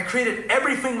that created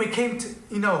everything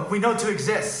we know to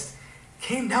exist,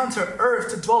 came down to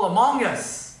earth to dwell among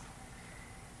us.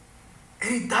 And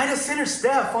he died a sinner's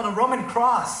death on a Roman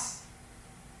cross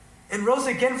and rose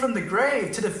again from the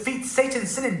grave to defeat Satan,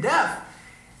 sin, and death,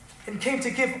 and came to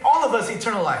give all of us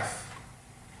eternal life.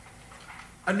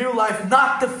 A new life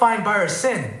not defined by our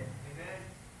sin.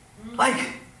 Amen.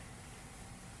 Like,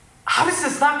 how does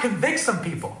this not convict some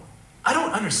people? I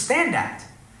don't understand that.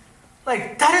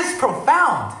 Like, that is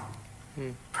profound.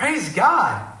 Praise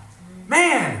God.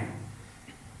 Man,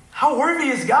 how worthy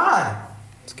is God?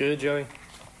 It's good, Joey.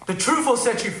 The truth will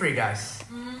set you free, guys.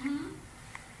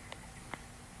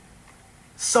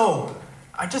 So,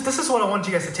 this is what I want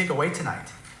you guys to take away tonight.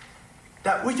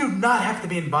 That we do not have to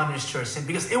be in bondage to our sin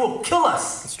because it will kill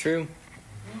us. It's true.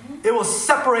 It will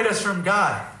separate us from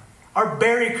God, our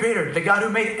very creator, the God who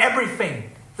made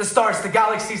everything. The stars, the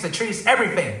galaxies, the trees,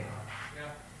 everything.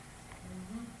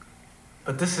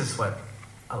 But this is what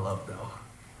I love, though.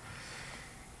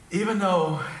 Even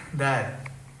though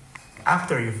that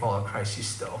after you follow Christ, you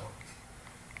still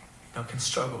can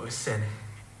struggle with sin.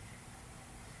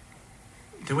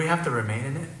 Do we have to remain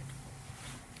in it?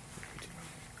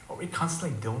 Are we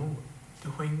constantly doing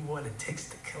what it takes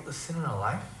to kill the sin in our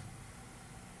life?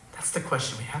 That's the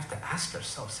question we have to ask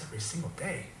ourselves every single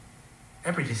day.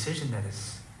 Every decision that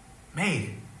is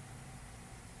made.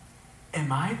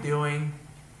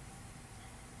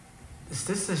 Is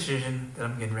this decision that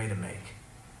I'm getting ready to make,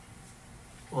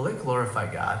 will it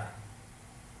glorify God?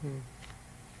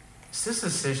 Is this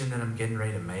decision that I'm getting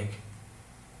ready to make,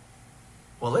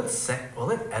 will it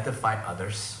edify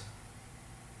others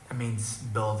It means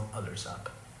build others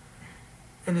up.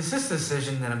 And is this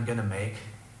decision that I'm going to make,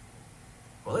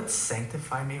 will it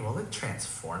sanctify me? Will it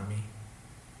transform me?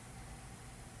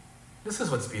 This is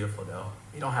what's beautiful, though.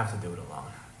 You don't have to do it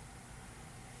alone.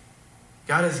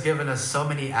 God has given us so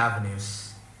many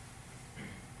avenues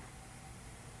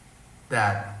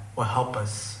that will help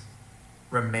us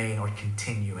remain or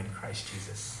continue in Christ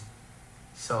Jesus.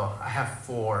 So I have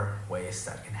 4 ways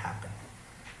that can happen.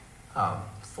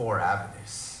 4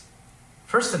 avenues.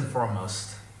 First and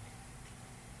foremost,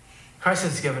 Christ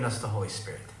has given us the Holy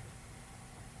Spirit.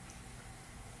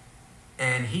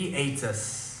 And he aids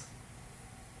us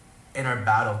in our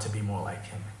battle to be more like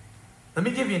him. Let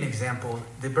me give you an example.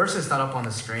 The verse is not up on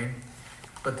the screen,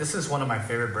 but this is one of my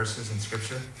favorite verses in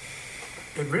Scripture.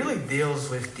 It really deals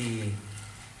with the,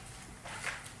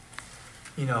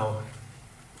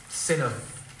 sin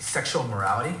of sexual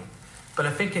immorality, but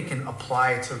I think it can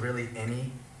apply to really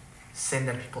any sin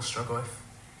that people struggle with.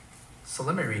 So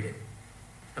let me read it.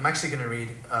 I'm actually going to read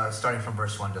starting from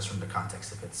verse 1, just from the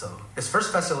context of it. So it's 1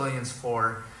 Thessalonians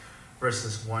 4,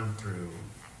 verses 1 through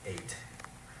 8.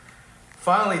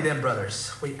 Finally then,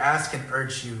 brothers, we ask and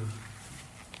urge you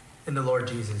in the Lord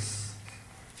Jesus,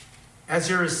 as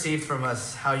you received from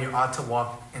us how you ought to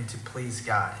walk and to please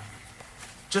God,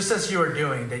 just as you are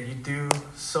doing, that you do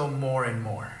so more and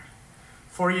more.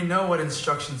 For you know what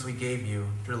instructions we gave you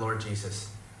through Lord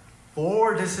Jesus.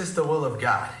 For this is the will of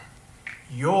God,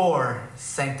 your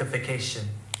sanctification,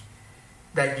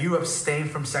 that you abstain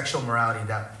from sexual morality,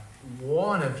 that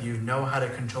one of you know how to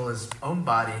control his own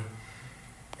body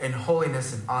in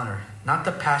holiness and honor, not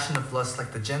the passion of lust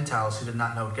like the Gentiles who did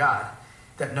not know God,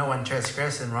 that no one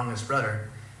transgress and wrong his brother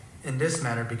in this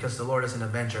matter, because the Lord is an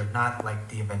avenger, not like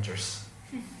the avengers.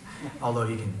 Although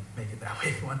you can make it that way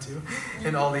if you want to,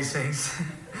 in all these things.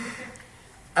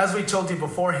 As we told you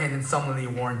beforehand and solemnly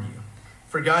warned you,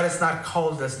 for God has not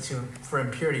called us for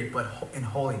impurity, but in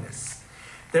holiness.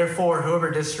 Therefore, whoever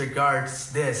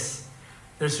disregards this,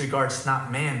 disregards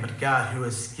not man, but God, who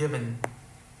has given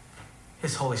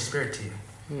his Holy Spirit to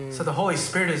you. So the Holy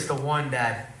Spirit is the one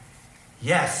that,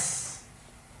 yes,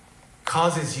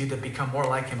 causes you to become more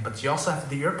like him, but you also have to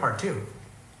do your part too.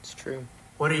 It's true.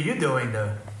 What are you doing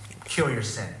to kill your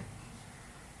sin?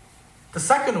 The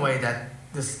second way that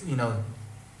this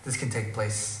can take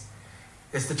place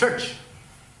is the church.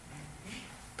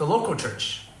 The local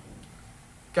church.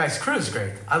 Guys, Crew is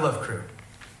great. I love Crew.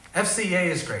 FCA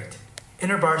is great.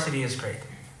 InterVarsity is great.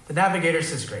 The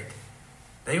Navigators is great.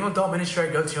 The young adult ministry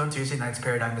I go to on Tuesday nights,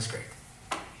 Paradigm, is great.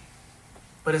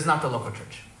 But it's not the local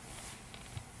church.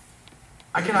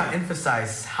 I cannot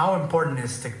emphasize how important it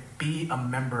is to be a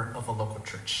member of a local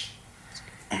church,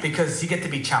 because you get to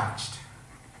be challenged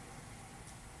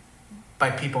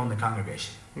by people in the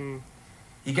congregation.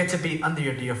 You get to be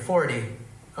under the authority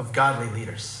of godly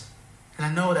leaders. And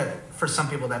I know that for some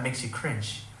people that makes you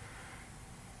cringe,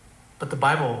 but the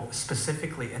Bible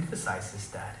specifically emphasizes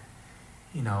that,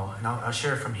 and I'll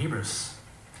share it from Hebrews,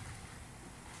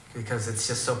 because it's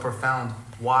just so profound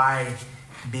why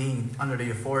being under the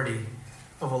authority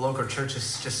of a local church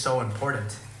is just so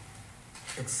important.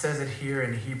 It says it here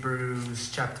in Hebrews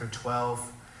chapter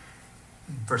 12,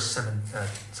 verse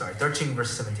 13,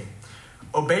 verse 17.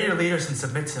 Obey your leaders and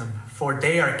submit to them, for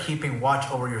they are keeping watch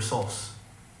over your souls,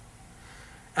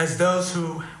 as those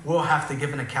who will have to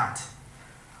give an account.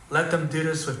 Let them do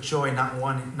this with joy, not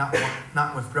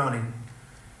with groaning,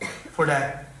 for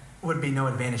that would be no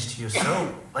advantage to you.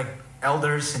 So, like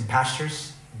elders and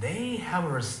pastors, they have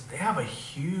a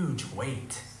huge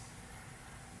weight.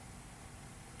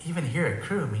 Even here at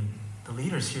Crew, the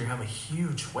leaders here have a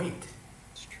huge weight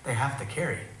they have to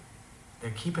carry. They're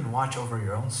keeping watch over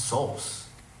your own souls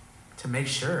to make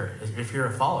sure, if you're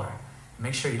a follower,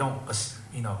 make sure you don't,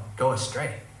 go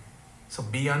astray. So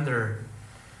be under,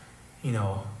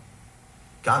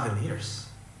 godly leaders.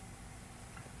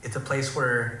 It's a place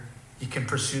where you can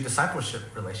pursue discipleship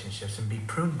relationships and be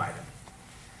pruned by them.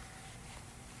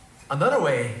 Another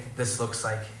way this looks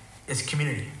like is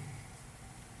community.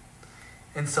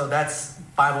 And so that's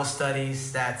Bible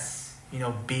studies, that's,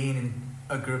 being in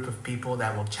a group of people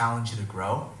that will challenge you to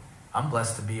grow. I'm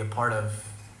blessed to be a part of,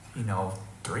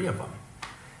 3 of them.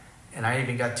 And I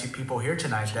even got 2 people here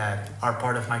tonight that are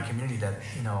part of my community that,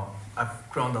 I've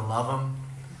grown to love them.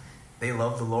 They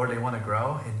love the Lord, they want to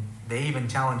grow, and they even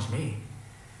challenge me,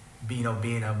 being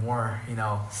a more,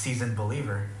 seasoned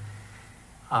believer.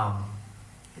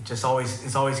 It's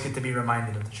always good to be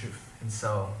reminded of the truth. And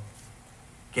so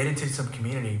get into some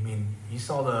community. You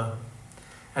saw the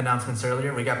announcements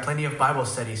earlier. We got plenty of Bible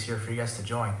studies here for you guys to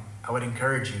join. I would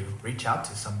encourage you, reach out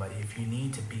to somebody if you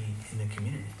need to be in the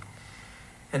community.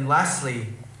 And lastly,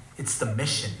 It's the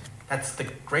mission. That's the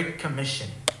Great Commission.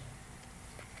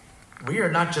 We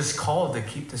are not just called to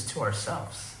keep this to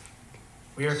ourselves.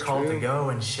 We are called to go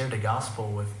and share the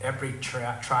gospel with every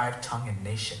tribe, tongue, and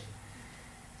nation.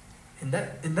 And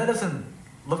that doesn't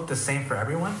look the same for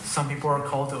everyone. Some people are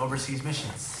called to overseas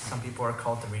missions. Some people are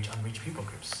called to reach unreached people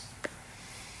groups.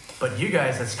 But you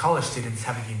guys as college students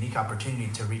have a unique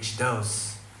opportunity to reach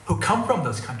those who come from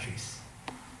those countries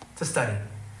to study.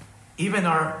 Even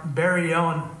our very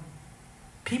own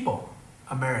people,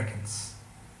 Americans,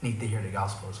 need to hear the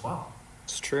gospel as well.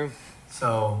 It's true.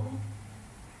 So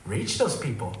reach those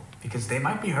people because they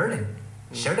might be hurting.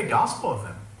 Share the gospel with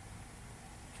them.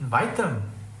 Invite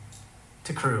them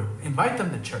to crew. Invite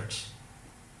them to church.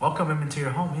 Welcome them into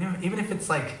your home. Even if it's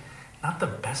like not the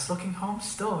best looking home,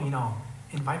 still,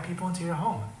 invite people into your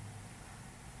home.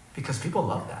 Because people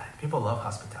love that. People love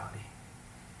hospitality.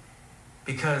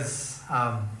 Because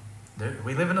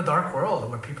we live in a dark world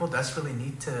where people desperately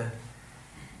need to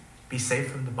be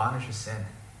saved from the bondage of sin.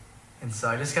 And so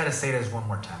I just got to say this one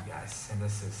more time, guys. And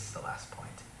this is the last point.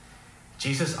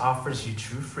 Jesus offers you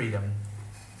true freedom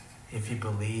if you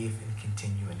believe and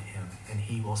continue in him. And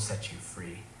he will set you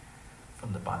free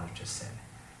from the bondage of sin.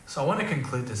 So I want to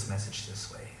conclude this message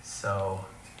this way. So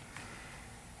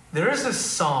there is a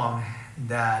song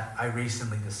that I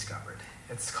recently discovered.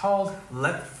 It's called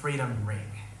Let Freedom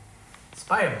Ring. It's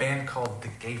by a band called the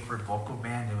Gayford Vocal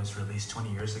Band. It was released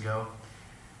 20 years ago.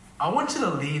 I want you to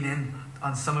lean in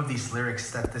on some of these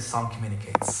lyrics that this song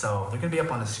communicates. So they're going to be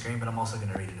up on the screen, but I'm also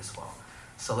going to read it as well.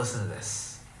 So listen to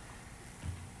this.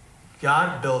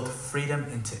 God built freedom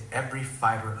into every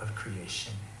fiber of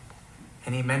creation,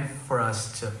 and he meant for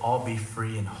us to all be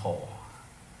free and whole.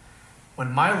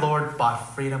 When my Lord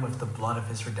bought freedom with the blood of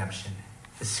his redemption,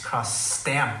 his cross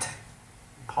stamped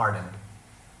pardon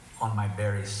on my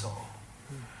very soul.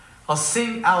 I'll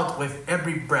sing out with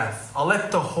every breath. I'll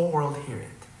let the whole world hear it.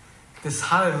 This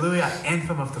hallelujah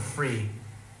anthem of the free,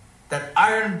 that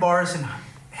iron bars and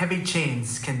heavy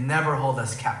chains can never hold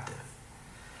us captive.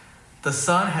 The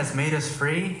Son has made us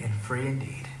free and free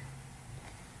indeed.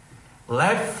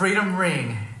 Let freedom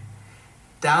ring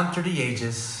down through the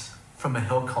ages from a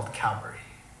hill called Calvary.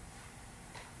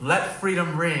 Let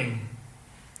freedom ring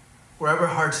wherever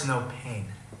hearts know pain.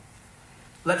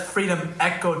 Let freedom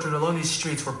echo through the lonely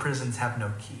streets where prisons have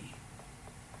no key.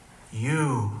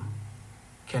 You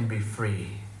can be free,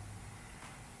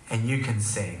 and you can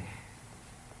sing,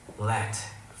 let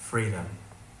freedom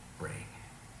ring.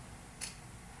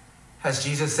 Has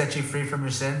Jesus set you free from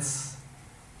your sins?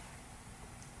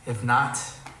 If not,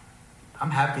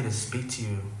 I'm happy to speak to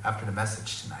you after the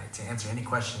message tonight to answer any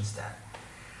questions that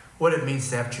what it means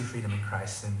to have true freedom in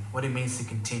Christ and what it means to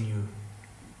continue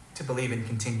to believe and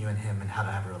continue in him and how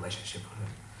to have a relationship with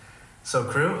him. So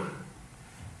crew,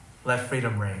 let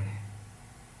freedom ring.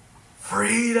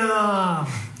 Freedom!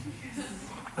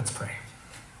 Let's pray.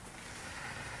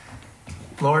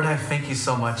 Lord, I thank you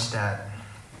so much that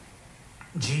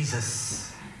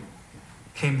Jesus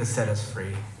came to set us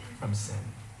free from sin,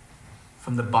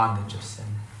 from the bondage of sin.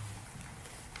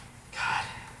 God,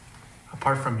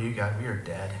 apart from you, God, we are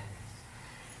dead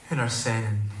in our sin,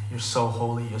 and you're so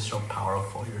holy, you're so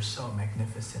powerful, you're so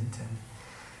magnificent and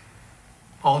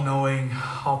all-knowing,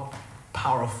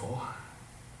 all-powerful.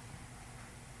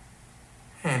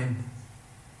 And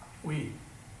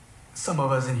some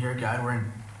of us in here, God,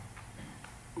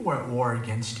 we're at war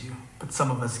against you. But some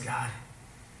of us, God,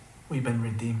 we've been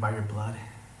redeemed by your blood.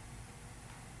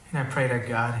 And I pray that,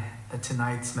 God, that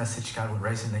tonight's message, God, would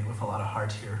resonate with a lot of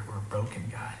hearts here who are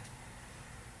broken, God,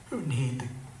 who need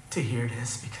to hear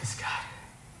this because, God,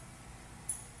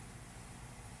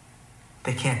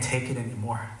 they can't take it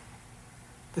anymore.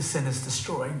 The sin is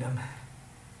destroying them.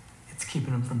 It's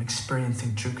keeping them from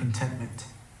experiencing true contentment.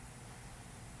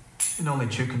 And only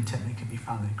true contentment can be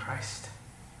found in Christ.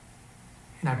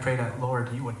 And I pray that,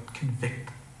 Lord, you would convict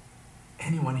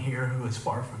anyone here who is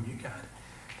far from you, God,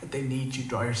 that they need you.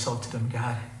 Draw yourself to them,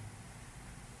 God.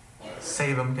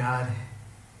 Save them, God.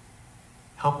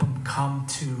 Help them come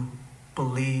to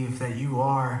believe that you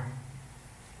are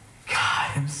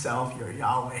God himself. You're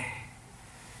Yahweh.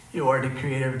 You are the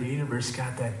creator of the universe,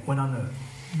 God, that went on a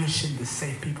mission to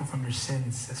save people from their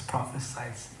sins as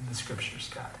prophesied in the scriptures,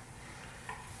 God.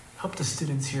 Help the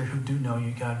students here who do know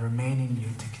you, God, remain in you,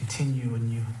 to continue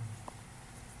in you,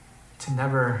 to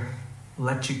never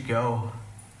let you go,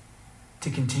 to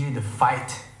continue to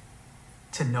fight,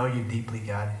 to know you deeply,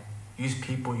 God. Use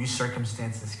people, use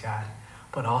circumstances, God,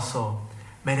 but also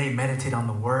may they meditate on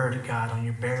the word, God, on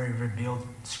your very revealed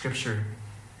scripture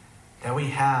that we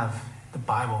have, the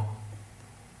Bible,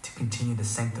 to continue to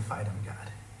sanctify them, God.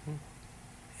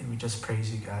 And we just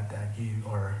praise you, God, that you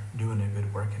are doing a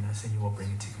good work in us and you will bring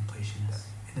it to completion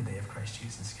in the day of Christ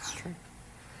Jesus, God. That's true.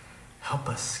 Help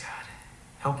us, God.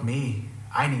 Help me.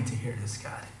 I need to hear this,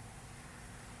 God.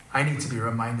 I need to be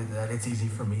reminded that it's easy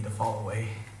for me to fall away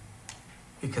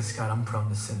because, God, I'm prone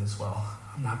to sin as well.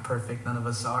 I'm not perfect. None of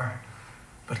us are.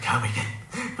 But, God,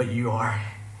 but you are.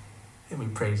 And we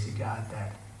praise you, God,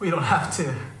 that we don't have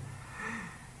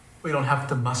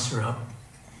to muster up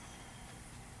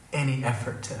any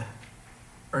effort to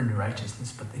earn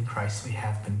righteousness, but in Christ we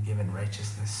have been given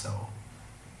righteousness. So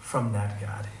from that,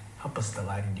 God, help us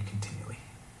delight in you continually.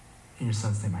 In your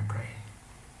Son's name I pray.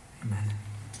 Amen.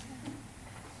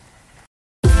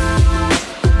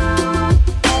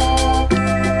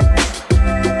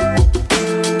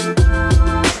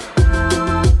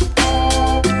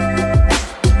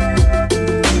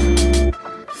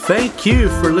 Thank you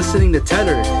for listening to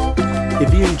Tethered.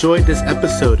 If you enjoyed this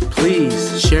episode,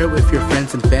 please share it with your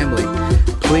friends and family.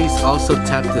 Please also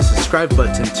tap the subscribe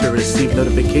button to receive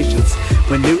notifications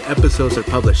when new episodes are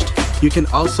published. You can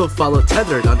also follow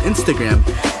Tethered on Instagram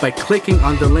by clicking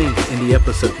on the link in the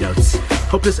episode notes.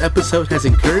 Hope this episode has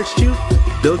encouraged you,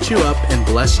 built you up, and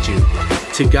blessed you.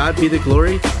 To God be the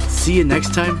glory. See you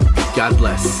next time. God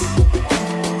bless.